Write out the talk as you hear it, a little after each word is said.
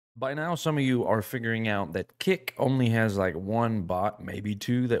By now, some of you are figuring out that Kick only has like one bot, maybe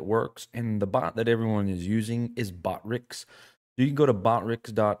two that works, and the bot that everyone is using is BotRix. So you can go to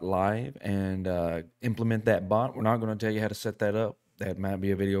botrix.live and implement that bot. We're not going to tell you how to set that up. That might be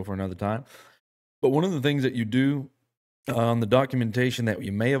a video for another time. But one of the things that you do on the documentation that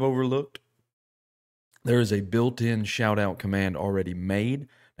you may have overlooked, there is a built-in shoutout command already made.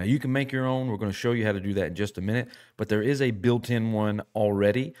 Now you can make your own. We're going to show you how to do that in just a minute, but there is a built-in one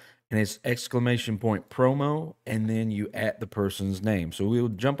already, and it's exclamation point promo, and then you add the person's name. So we'll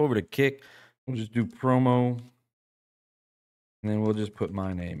jump over to Kick. We'll just do promo, and then we'll just put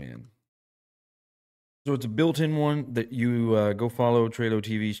my name in. So it's a built-in one that you go follow Trado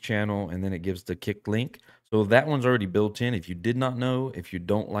TV's channel, and then it gives the Kick link. So that one's already built in. If you did not know, if you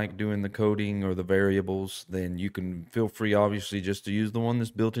don't like doing the coding or the variables, then you can feel free, obviously, just to use the one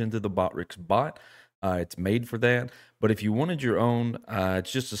that's built into the BotRix bot. It's made for that. But if you wanted your own,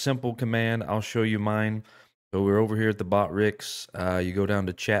 it's just a simple command. I'll show you mine. So we're over here at the BotRix. You go down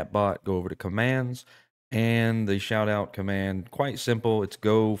to chatbot, go over to commands, and the shout out command, quite simple. It's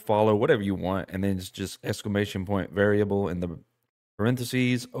go, follow, whatever you want, and then it's just exclamation point variable in the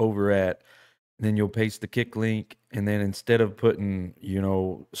parentheses over at, and then you'll paste the Kick link, and then instead of putting,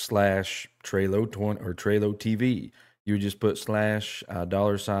 slash Tralo 20 or Tralo TV, you just put slash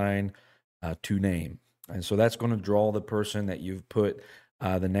 $sign to name. And so that's going to draw the person that you've put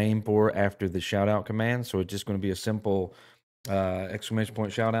the name for after the shout out command. So it's just going to be a simple exclamation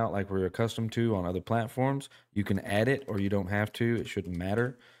point shout out like we're accustomed to on other platforms. You can add it or you don't have to. It shouldn't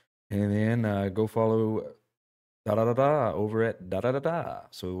matter. And then go follow over at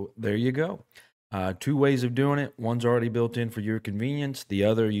So there you go. Two ways of doing it. One's already built in for your convenience. The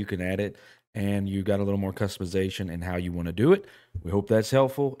other, you can add it, and you got a little more customization in how you want to do it. We hope that's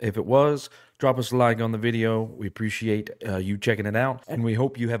helpful. If it was, drop us a like on the video. We appreciate you checking it out, and we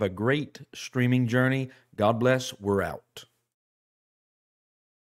hope you have a great streaming journey. God bless. We're out.